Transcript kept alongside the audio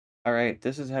Alright,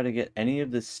 this is how to get any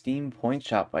of the Steam Point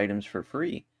Shop items for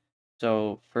free.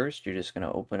 So first, you're just going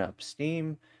to open up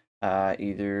Steam,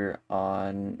 either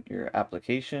on your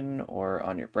application or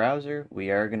on your browser.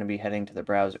 We are going to be heading to the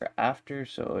browser after,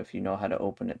 so if you know how to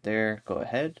open it there, go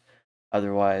ahead.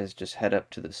 Otherwise, just head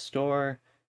up to the store,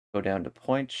 go down to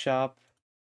Point Shop,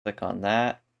 click on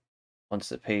that. Once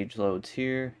the page loads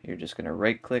here, you're just going to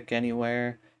right click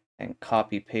anywhere and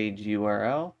copy page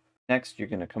URL. Next, you're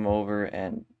going to come over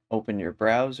and open your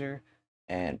browser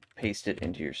and paste it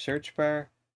into your search bar,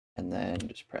 and then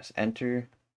just press enter,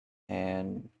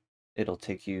 and it'll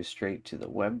take you straight to the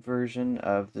web version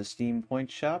of the Steam Point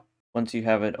Shop. Once you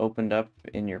have it opened up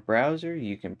in your browser,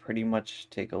 you can pretty much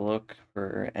take a look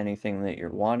for anything that you're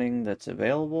wanting that's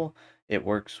available. It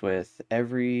works with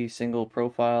every single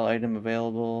profile item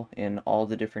available in all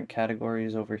the different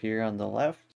categories over here on the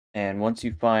left. And once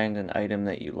you find an item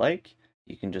that you like,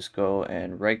 you can just go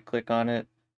and right click on it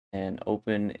and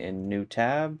open in new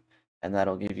tab, and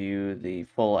that'll give you the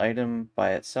full item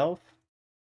by itself.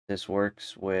 This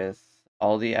works with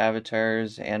all the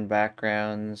avatars and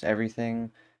backgrounds,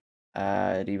 everything.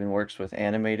 It even works with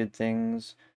animated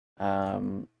things.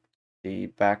 Um, the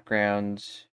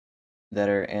backgrounds that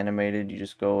are animated, you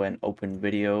just go and open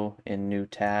video in new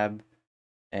tab,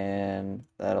 and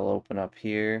that'll open up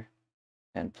here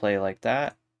and play like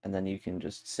that. And then you can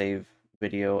just save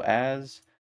video as,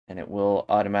 and it will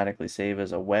automatically save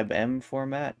as a WebM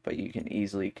format, but you can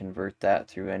easily convert that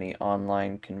through any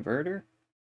online converter.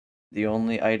 The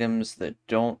only items that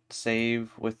don't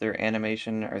save with their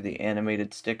animation are the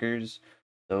animated stickers.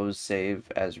 Those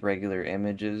save as regular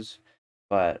images,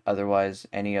 but otherwise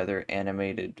any other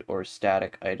animated or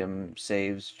static item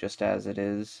saves just as it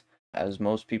is. As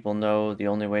most people know, the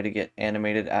only way to get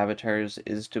animated avatars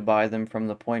is to buy them from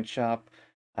the Point Shop.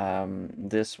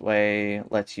 This way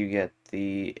lets you get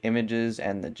the images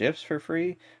and the GIFs for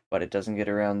free, but it doesn't get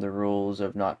around the rules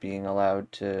of not being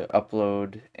allowed to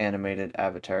upload animated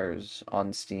avatars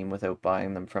on Steam without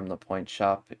buying them from the Point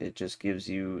Shop. It just gives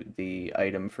you the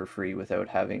item for free without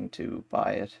having to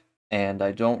buy it. And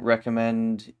I don't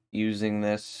recommend using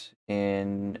this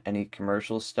in any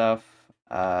commercial stuff.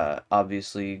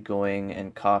 Obviously, going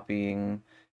and copying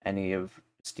any of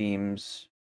Steam's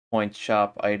Point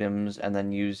Shop items and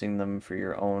then using them for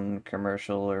your own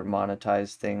commercial or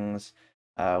monetized things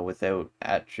without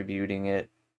attributing it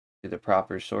to the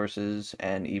proper sources,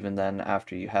 and even then,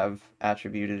 after you have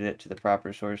attributed it to the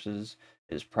proper sources,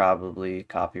 is probably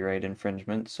copyright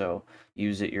infringement. So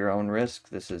use at your own risk.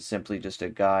 This is simply just a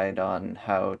guide on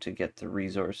how to get the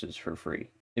resources for free.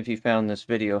 If you found this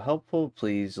video helpful,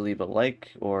 please leave a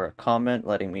like or a comment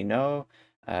letting me know.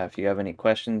 If you have any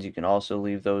questions, you can also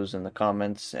leave those in the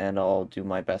comments and I'll do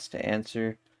my best to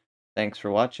answer. Thanks for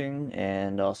watching,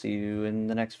 and I'll see you in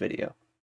the next video.